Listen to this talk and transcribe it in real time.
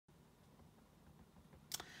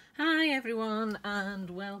Hi everyone, and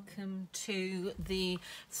welcome to the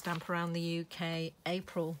Stamp Around the UK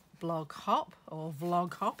April blog hop, or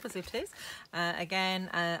vlog hop as it is.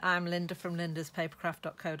 I'm Linda from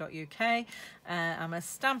lindaspapercraft.co.uk. I'm a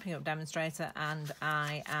Stampin' Up demonstrator, and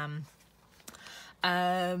I am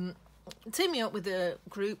teaming up with a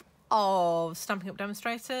group of Stampin' Up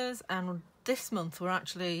demonstrators, and this month we're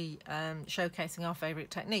actually showcasing our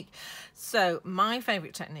favourite technique. So my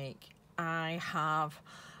favourite technique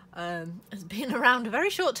has been around a very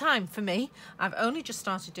short time for me. I've only just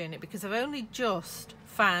started doing it because I've only just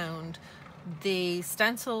found the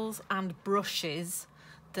stencils and brushes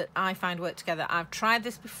that I find work together. I've tried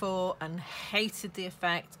this before and hated the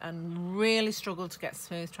effect and really struggled to get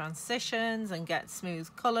smooth transitions and get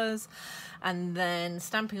smooth colours, and then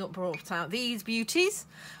Stampin' Up brought out these beauties,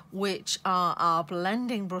 which are our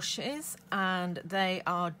blending brushes, and they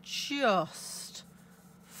are just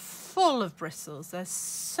full of bristles. They're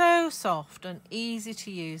so soft and easy to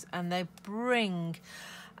use, and they bring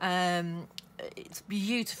it's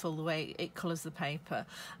beautiful the way it colours the paper.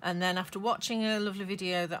 And then after watching a lovely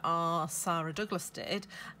video that our Sarah Douglas did,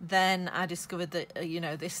 then I discovered that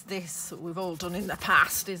this we've all done in the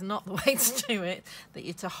past is not the way to do it, that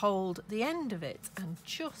you're to hold the end of it and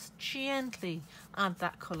just gently add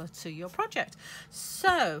that colour to your project.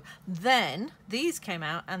 So then these came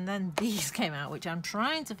out, and then these came out, which I'm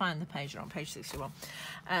trying to find the page. On page 61.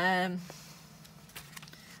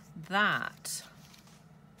 That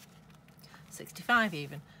 65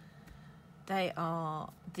 even. They are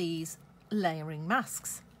these layering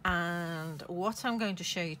masks, and what I'm going to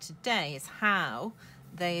show you today is how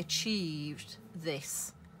they achieved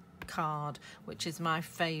this card, which is my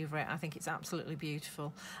favourite. I think it's absolutely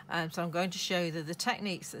beautiful. So I'm going to show you the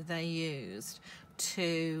techniques that they used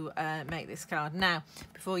to make this card. Now,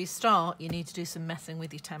 before you start, you need to do some messing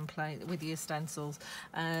with your template, with your stencils,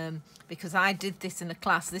 because I did this in a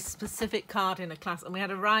class, this specific card in a class, and we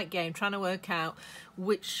had a right game trying to work out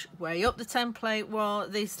which way up the template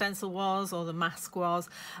was, the stencil was, or the mask was,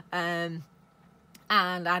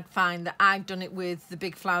 and I'd find that I'd done it with the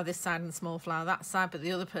big flower this side and the small flower that side, but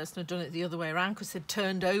the other person had done it the other way around because they'd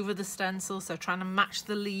turned over the stencil. So trying to match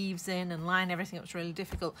the leaves in and line everything up was really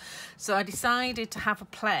difficult. So I decided to have a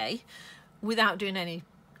play without doing any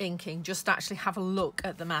inking, just actually have a look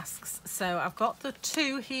at the masks. So I've got the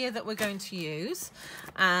two here that we're going to use,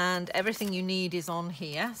 and everything you need is on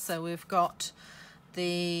here. So we've got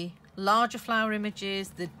the larger flower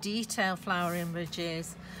images, the detail flower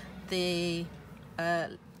images, the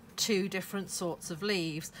two different sorts of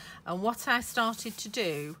leaves. And what I started to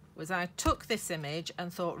do was I took this image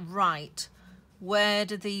and thought, right, where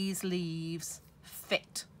do these leaves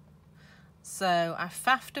fit? So I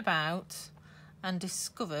faffed about and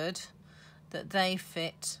discovered that they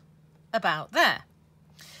fit about there.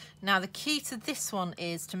 Now the key to this one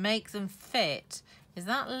is to make them fit is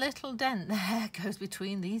that little dent there goes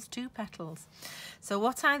between these two petals. So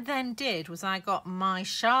what I then did was I got my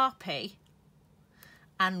Sharpie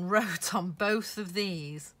and wrote on both of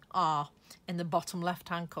these R in the bottom left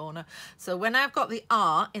hand corner. So when I've got the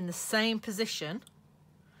R in the same position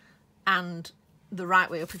and the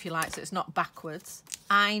right way up, if you like, so it's not backwards,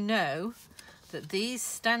 I know that these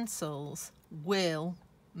stencils will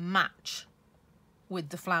match with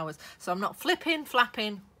the flowers. So I'm not flipping,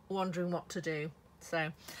 flapping, wondering what to do.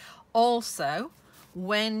 So also,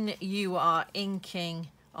 when you are inking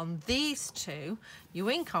on these two, you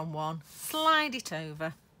ink on one, slide it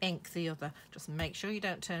over, ink the other. Just make sure you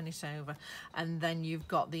don't turn it over, and then you've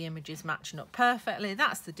got the images matching up perfectly.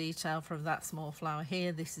 That's the detail from that small flower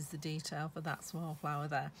here. This is the detail for that small flower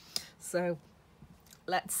there. So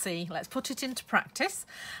let's see, let's put it into practice.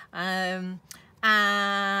 And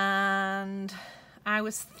I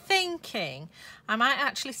was thinking I might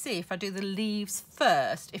actually see if I do the leaves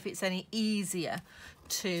first, if it's any easier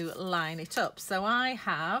to line it up. So I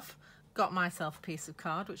have got myself a piece of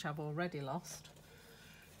card, which I've already lost.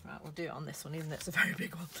 Right, we'll do it on this one, even though it's a very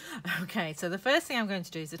big one. Okay, so the first thing I'm going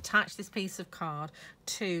to do is attach this piece of card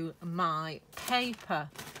to my paper.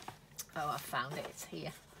 Oh, I found it, it's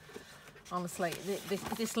here. Honestly,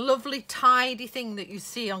 this lovely tidy thing that you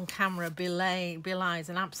see on camera belies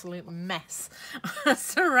an absolute mess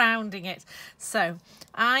surrounding it. So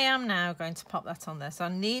I am now going to pop that on there. So I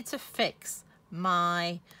need to fix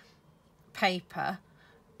my paper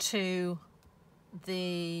to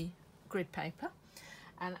the grid paper,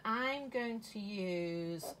 and I'm going to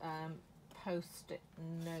use post-it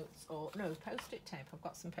notes, or no, post-it tape. I've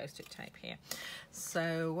got some post-it tape here.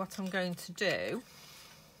 So what I'm going to do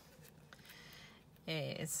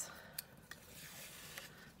is,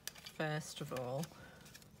 first of all,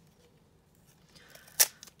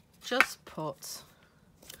 just put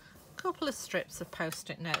a couple of strips of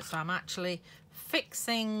post-it notes. So I'm actually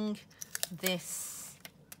fixing this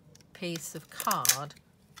piece of card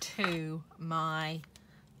to my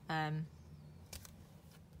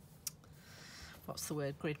what's the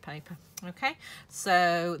word, grid paper. Okay,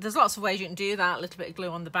 so there's lots of ways you can do that. A little bit of glue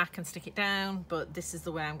on the back and stick it down, but this is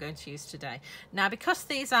the way I'm going to use today. Now, because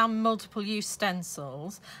these are multiple use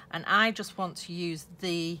stencils and I just want to use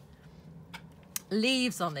the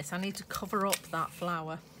leaves on this, I need to cover up that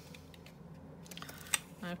flower.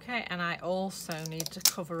 Okay, and I also need to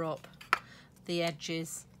cover up the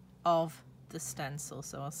edges of the stencil.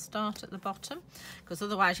 So I'll start at the bottom, because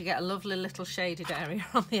otherwise you get a lovely little shaded area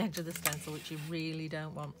on the edge of the stencil, which you really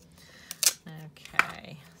don't want.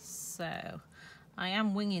 Okay, so I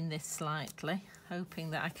am winging this slightly,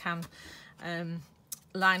 hoping that I can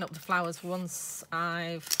line up the flowers once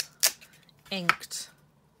I've inked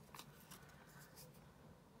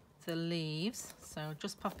the leaves. So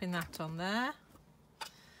just popping that on there.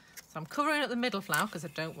 So I'm covering up the middle flower because I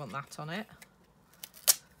don't want that on it.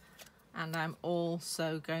 And I'm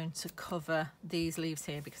also going to cover these leaves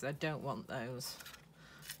here because I don't want those.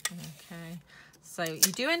 Okay, so you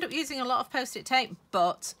do end up using a lot of post-it tape,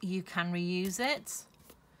 but you can reuse it.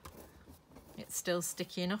 It's still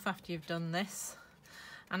sticky enough after you've done this.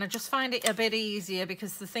 And I just find it a bit easier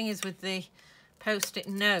because the thing is with the post-it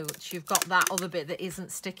notes, you've got that other bit that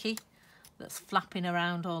isn't sticky, that's flapping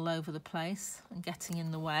around all over the place and getting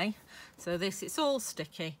in the way. So this, it's all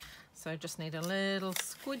sticky. So I just need a little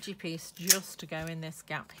squidgy piece just to go in this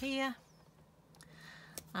gap here.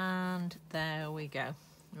 And there we go.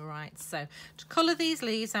 Right, so to colour these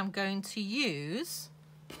leaves, I'm going to use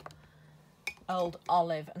Old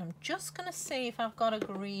Olive. And I'm just going to see if I've got a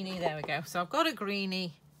greenie. There we go. So I've got a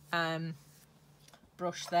greenie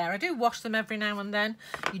brush there. I do wash them every now and then.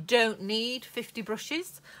 You don't need 50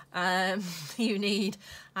 brushes. You need,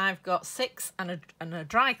 I've got 6 and a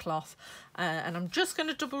dry cloth, and I'm just going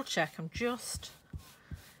to double check. I'm just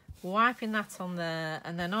wiping that on there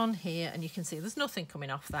and then on here, and you can see there's nothing coming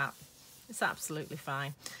off that. It's absolutely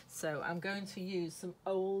fine. So I'm going to use some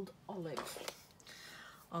Old Olive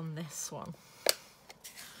on this one.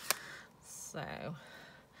 So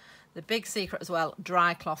the big secret as well,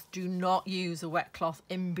 dry cloth. Do not use a wet cloth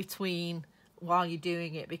in between while you're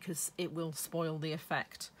doing it because it will spoil the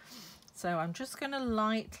effect. So I'm just going to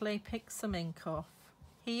lightly pick some ink off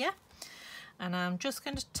here, and I'm just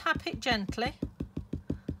going to tap it gently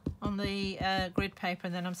on the grid paper,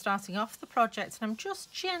 and then I'm starting off the project and I'm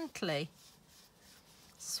just gently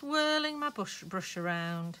swirling my brush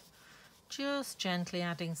around, just gently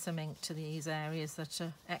adding some ink to these areas that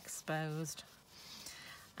are exposed.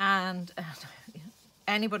 And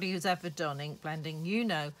anybody who's ever done ink blending, you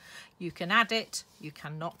know you can add it, you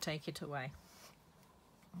cannot take it away.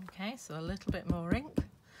 Okay, so a little bit more ink,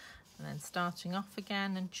 and then starting off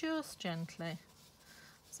again and just gently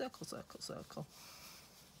circle, circle, circle.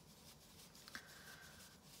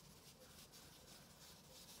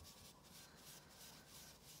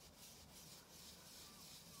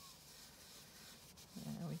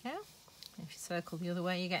 There we go. If you circle the other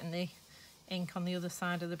way, you're getting the ink on the other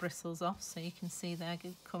side of the bristles off, so you can see they're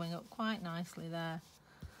coming up quite nicely there.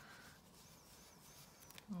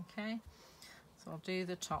 Okay, so I'll do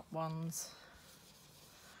the top ones.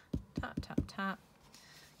 Tap, tap, tap.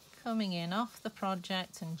 Coming in off the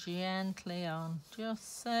project and gently on,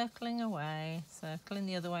 just circling away, circling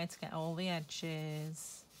the other way to get all the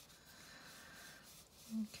edges.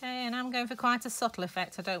 Okay, and I'm going for quite a subtle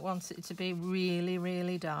effect. I don't want it to be really,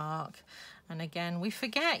 really dark. And again, we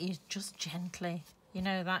forget, you just gently, you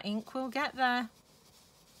know, that ink will get there.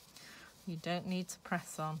 You don't need to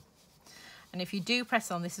press on. And if you do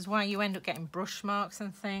press on, this is why you end up getting brush marks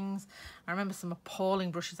and things. I remember some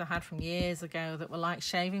appalling brushes I had from years ago that were like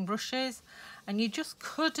shaving brushes, and you just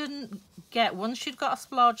couldn't get, once you'd got a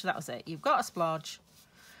splodge, that was it. You've got a splodge.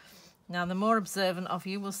 Now, the more observant of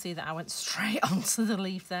you will see that I went straight onto the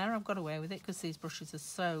leaf there. I've got away with it because these brushes are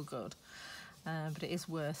so good. But it is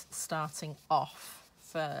worth starting off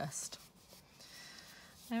first.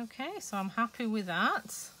 Okay, so I'm happy with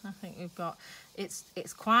that. I think we've got, it's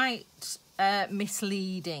quite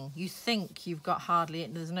misleading. You think you've got hardly,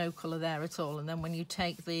 there's no colour there at all, and then when you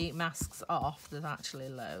take the masks off, there's actually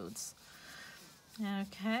loads.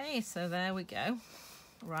 Okay, so there we go.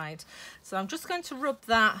 Right, so I'm just going to rub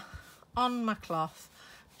that on my cloth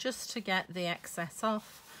just to get the excess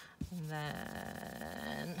off, and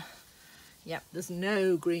then yep, there's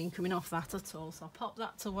no green coming off that at all, so I'll pop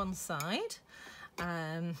that to one side.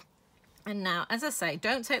 And now, as I say,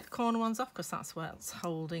 don't take the corner ones off because that's what's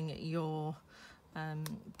holding your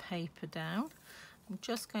paper down. I'm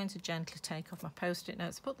just going to gently take off my post-it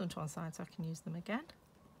notes, put them to one side so I can use them again.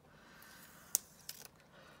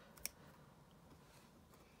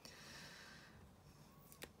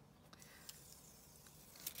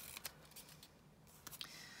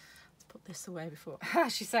 Let's put this away before,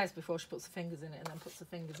 she says before she puts her fingers in it, and then puts her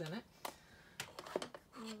fingers in it.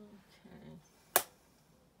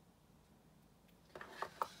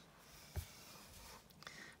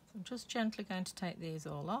 I'm just gently going to take these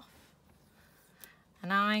all off.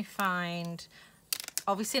 And I find,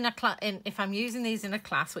 obviously if I'm using these in a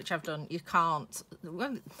class, which I've done, you can't,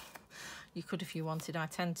 well, you could if you wanted. I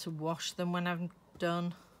tend to wash them when I'm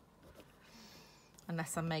done,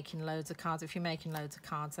 unless I'm making loads of cards. If you're making loads of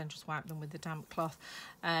cards, then just wipe them with the damp cloth.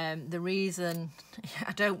 The reason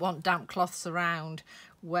I don't want damp cloths around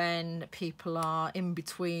when people are in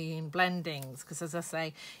between blendings, because as I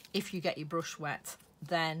say, if you get your brush wet,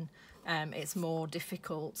 then it's more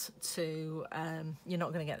difficult to, you're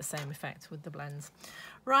not going to get the same effect with the blends.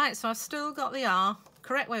 Right, so I've still got the R,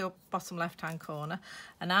 correct way up bottom left hand corner,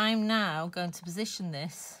 and I'm now going to position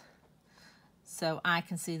this so I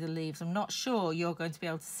can see the leaves. I'm not sure you're going to be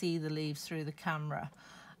able to see the leaves through the camera,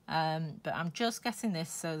 but I'm just getting this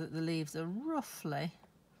so that the leaves are roughly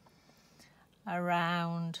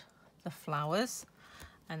around the flowers,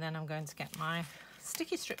 and then I'm going to get my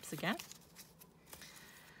sticky strips again.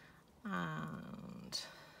 And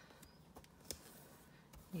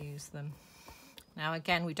use them. Now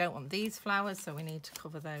again, we don't want these flowers, so we need to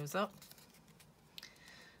cover those up.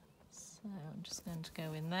 So I'm just going to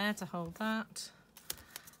go in there to hold that,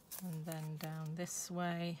 and then down this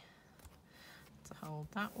way to hold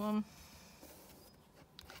that one,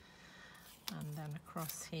 and then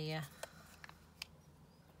across here.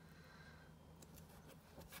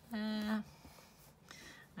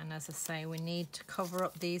 And as I say, we need to cover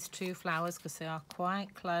up these two flowers because they are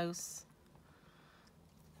quite close.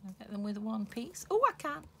 Can I get them with one piece? Oh, I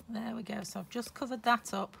can. There we go. So I've just covered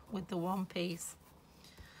that up with the one piece.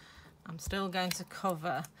 I'm still going to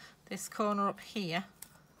cover this corner up here.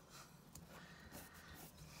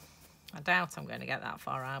 I doubt I'm going to get that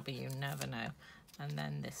far out, but you never know. And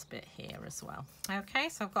then this bit here as well. Okay,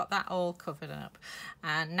 so I've got that all covered up.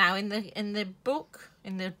 And now in the book,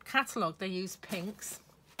 in the catalogue, they use pinks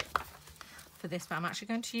for this, but I'm actually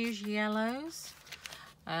going to use yellows.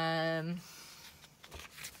 Can't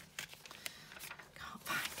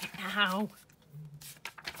find it now.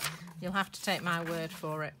 You'll have to take my word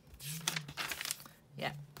for it.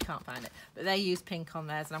 Yeah, can't find it. But they use pink on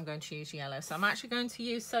theirs, and I'm going to use yellow. So I'm actually going to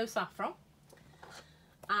use So Saffron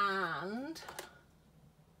and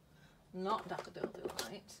not Daffodil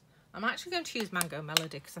Delight. I'm actually going to use Mango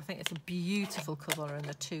Melody because I think it's a beautiful colour and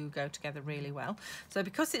the two go together really well. So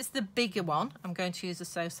because it's the bigger one, I'm going to use the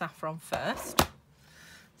So Saffron first.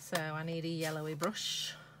 So I need a yellowy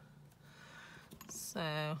brush. So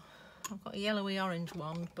I've got a yellowy orange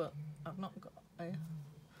one, but I've not got a...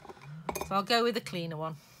 So I'll go with the cleaner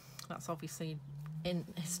one. That's obviously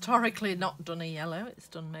historically not done a yellow. It's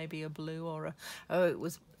done maybe a blue or a... Oh, it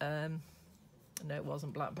was... no, it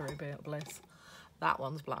wasn't Blackberry Bliss. That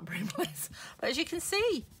one's Blackberry Bliss. But as you can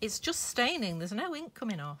see, it's just staining. There's no ink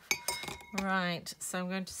coming off. Right, so I'm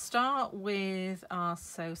going to start with our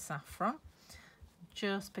So Saffron.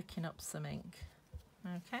 Just picking up some ink.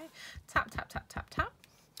 Okay, tap, tap, tap, tap, tap.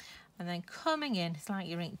 And then coming in, it's like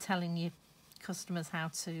your ink telling your customers how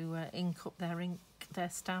to ink up their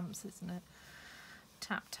stamps, isn't it?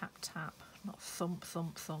 Tap, tap, tap, not thump,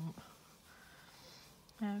 thump, thump.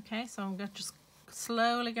 Okay, so I'm just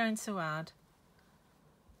slowly going to add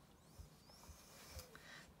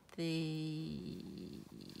the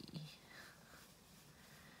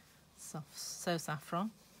So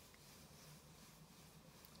Saffron.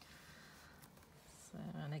 So,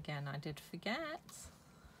 and again, I did forget.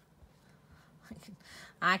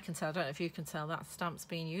 I can tell, I don't know if you can tell, that stamp's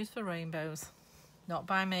being used for rainbows. Not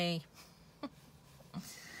by me.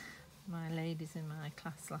 My ladies in my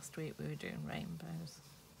class last week, we were doing rainbows.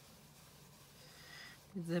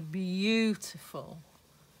 It's a beautiful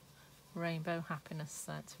Rainbow Happiness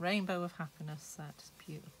set. Rainbow of Happiness set. It's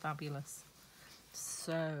beautiful, fabulous.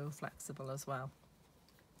 So flexible as well.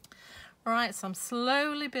 Alright, so I'm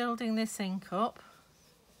slowly building this ink up.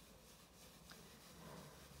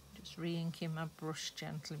 Just re-inking my brush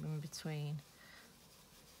gently in between.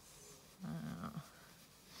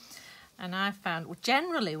 And I found, well,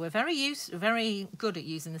 generally we're very good at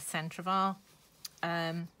using the centre of our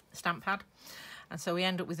stamp pad. And so we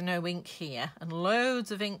end up with no ink here and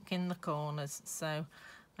loads of ink in the corners. So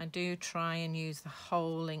I do try and use the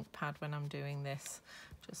whole ink pad when I'm doing this.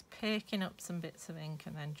 Just picking up some bits of ink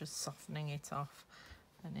and then just softening it off.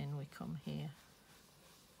 And in we come here.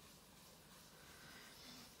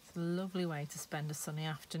 It's a lovely way to spend a sunny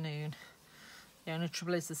afternoon. The only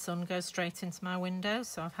trouble is the sun goes straight into my window,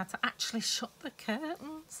 so I've had to actually shut the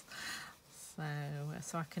curtains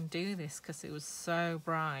so I can do this because it was so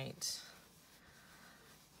bright.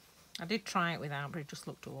 I did try it without, but it just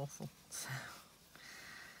looked awful. So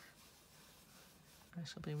I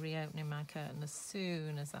shall be reopening my curtain as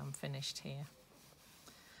soon as I'm finished here.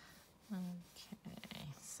 Okay,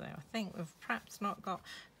 so I think we've perhaps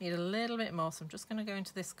need a little bit more, so I'm just going to go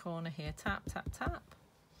into this corner here, tap, tap, tap,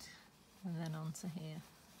 and then onto here.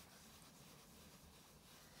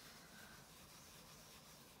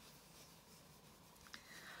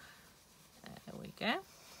 There we go.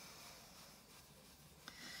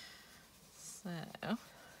 So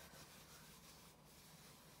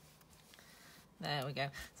there we go.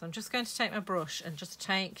 So I'm just going to take my brush and just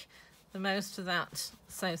take the most of that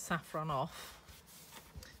saffron off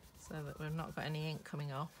so that we've not got any ink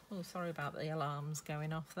coming off. Oh, sorry about the alarms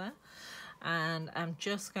going off there. And I'm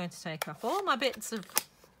just going to take off all my bits of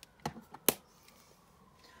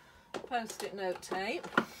post-it note tape.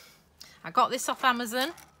 I got this off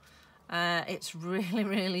Amazon. It's really,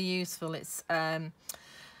 really useful. It's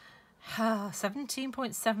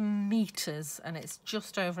 17.7 meters and it's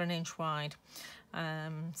just over an inch wide.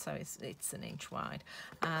 So it's an inch wide,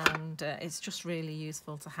 and it's just really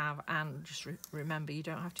useful to have. And just remember, you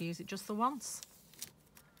don't have to use it just the once.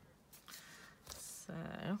 So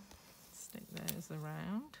stick those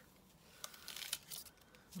around.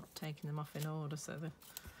 Not taking them off in order, so they're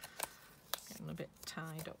getting a bit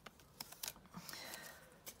tied up.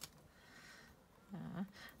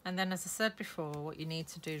 And then, as I said before, what you need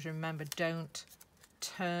to do is remember, don't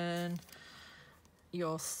turn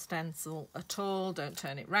your stencil at all. Don't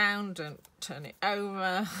turn it round, don't turn it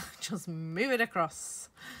over, just move it across.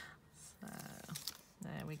 So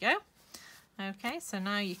there we go. Okay, so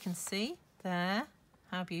now you can see there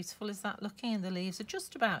how beautiful is that looking, and the leaves are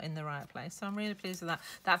just about in the right place, so I'm really pleased with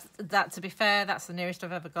that. That, to be fair, that's the nearest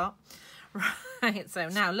I've ever got. Right, so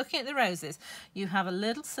now looking at the roses, you have a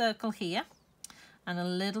little circle here and a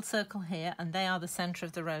little circle here, and they are the centre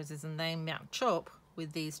of the roses, and they match up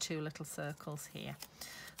with these two little circles here.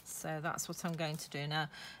 So that's what I'm going to do now.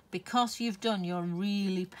 Because you've done your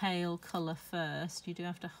really pale colour first, you do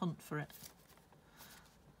have to hunt for it.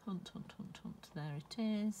 Hunt, hunt, hunt, hunt. There it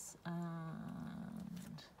is.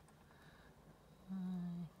 And I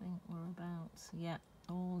think we're about, yeah,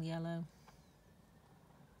 all yellow.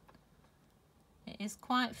 It is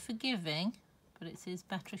quite forgiving, but it is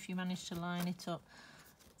better if you manage to line it up.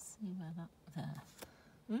 Let's see where that, there.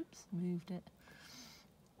 Oops, moved it.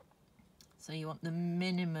 So you want the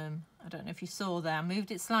minimum. I don't know if you saw there, I moved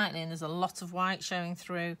it slightly and there's a lot of white showing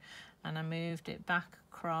through, and I moved it back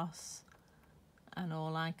across, and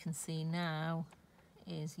all I can see now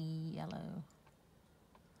is yellow.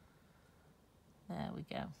 There we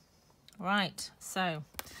go. Right, so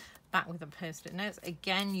back with the post-it notes.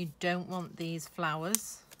 Again, you don't want these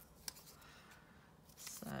flowers.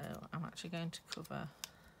 So I'm actually going to cover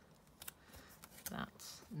that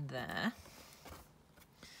there.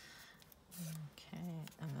 Okay,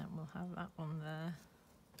 and then we'll have that one there.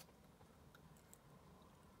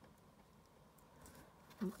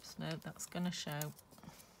 Oops, no, that's going to show.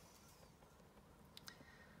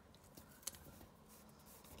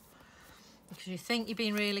 Because you think you're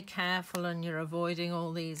being really careful and you're avoiding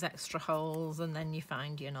all these extra holes, and then you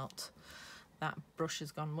find you're not. That brush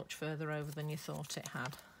has gone much further over than you thought it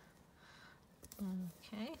had.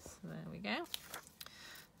 Okay, so there we go.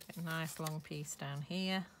 Get a nice long piece down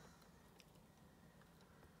here.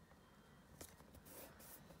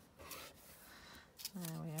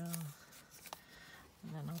 There we are.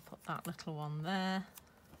 And then I'll put that little one there. I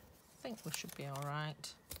think we should be all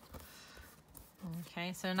right.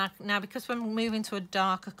 Okay, so now because we're moving to a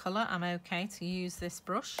darker colour, I'm okay to use this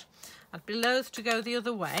brush. I'd be loath to go the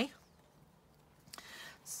other way.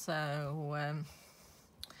 So,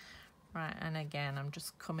 right, and again, I'm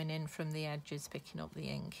just coming in from the edges, picking up the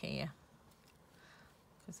ink here,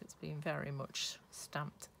 because it's been very much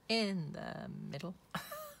stamped in the middle.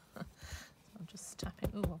 So I'm just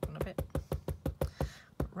tapping, ooh, I've gone a bit.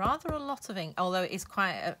 Rather a lot of ink, although it is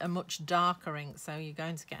quite a much darker ink, so you're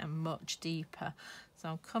going to get a much deeper. So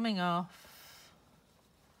I'm coming off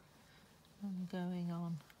and going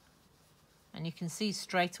on. And you can see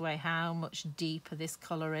straight away how much deeper this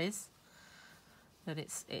colour is. That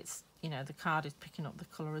it's you know, the card is picking up the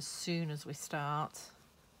colour as soon as we start.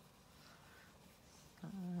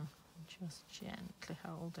 Just gently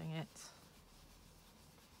holding it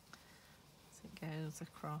as it goes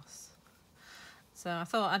across. So I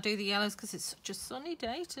thought I'd do the yellows because it's such a sunny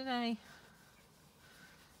day today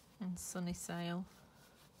in Sunny Sale.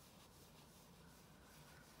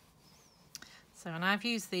 So, and I've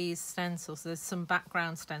used these stencils. There's some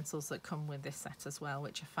background stencils that come with this set as well,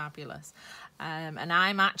 which are fabulous. And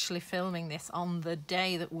I'm actually filming this on the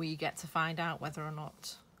day that we get to find out whether or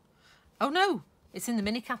not... Oh no, it's in the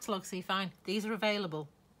mini catalogue, so you're fine. These are available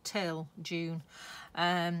till June.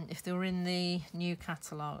 If they were in the new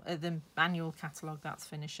catalogue, the annual catalogue, that's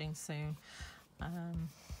finishing soon.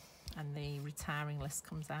 And the retiring list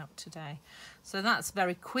comes out today. So that's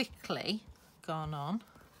very quickly gone on.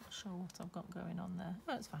 Not sure what I've got going on there.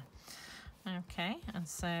 Oh, it's fine. Okay, and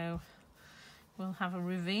so we'll have a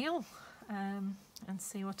reveal and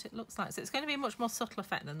see what it looks like. So it's going to be a much more subtle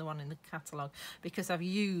effect than the one in the catalogue because I've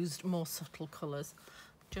used more subtle colours.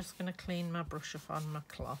 Just going to clean my brush off on my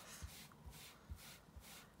cloth.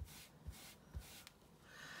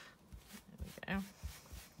 There we go.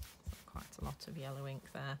 Quite a lot of yellow ink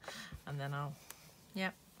there, and then I'll,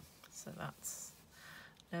 yep, so that's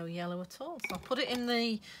no yellow at all. So I'll put it in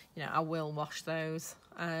the, I will wash those,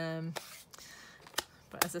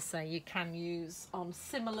 but as I say, you can use on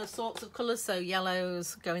similar sorts of colours, so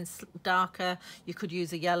yellows going darker, you could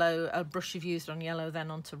use a brush you've used on yellow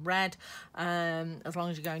then onto red, as long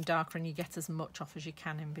as you're going darker and you get as much off as you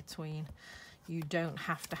can in between. You don't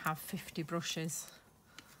have to have 50 brushes.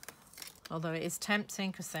 Although it is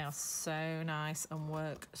tempting because they are so nice and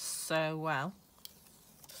work so well.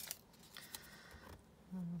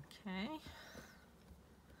 Okay.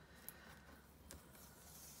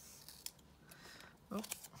 Oh,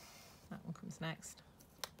 that one comes next.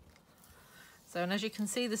 So, and as you can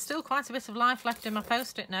see, there's still quite a bit of life left in my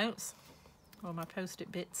post-it notes, or my post-it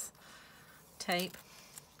bits tape.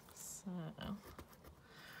 So, right.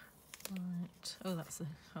 Oh, that's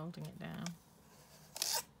holding it down.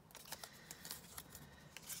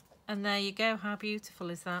 And there you go. How beautiful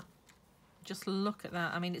is that? Just look at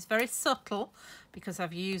that. I mean, it's very subtle because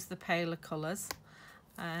I've used the paler colours.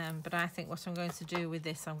 But I think what I'm going to do with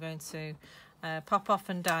this, I'm going to pop off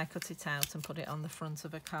and die cut it out and put it on the front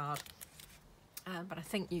of a card. But I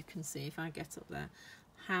think you can see if I get up there,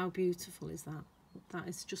 how beautiful is that? That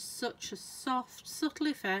is just such a soft, subtle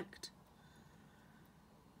effect.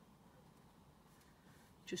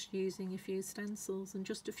 Just using a few stencils and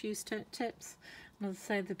just a few tips. And as I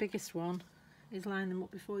say, the biggest one is line them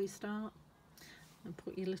up before you start and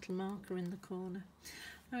put your little marker in the corner.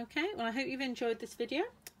 Okay, well, I hope you've enjoyed this video,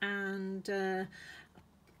 and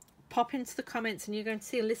pop into the comments and you're going to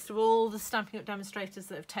see a list of all the Stampin' Up! Demonstrators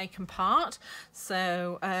that have taken part.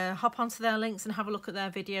 So hop onto their links and have a look at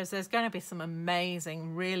their videos. There's going to be some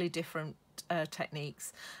amazing, really different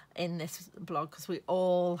techniques in this blog because we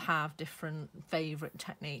all have different favourite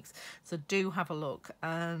techniques. So do have a look,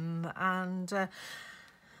 and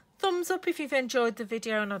thumbs up if you've enjoyed the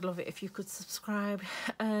video, and I'd love it if you could subscribe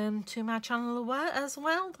to my channel as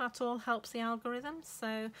well. That all helps the algorithm.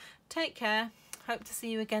 So take care. Hope to see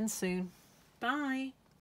you again soon. Bye.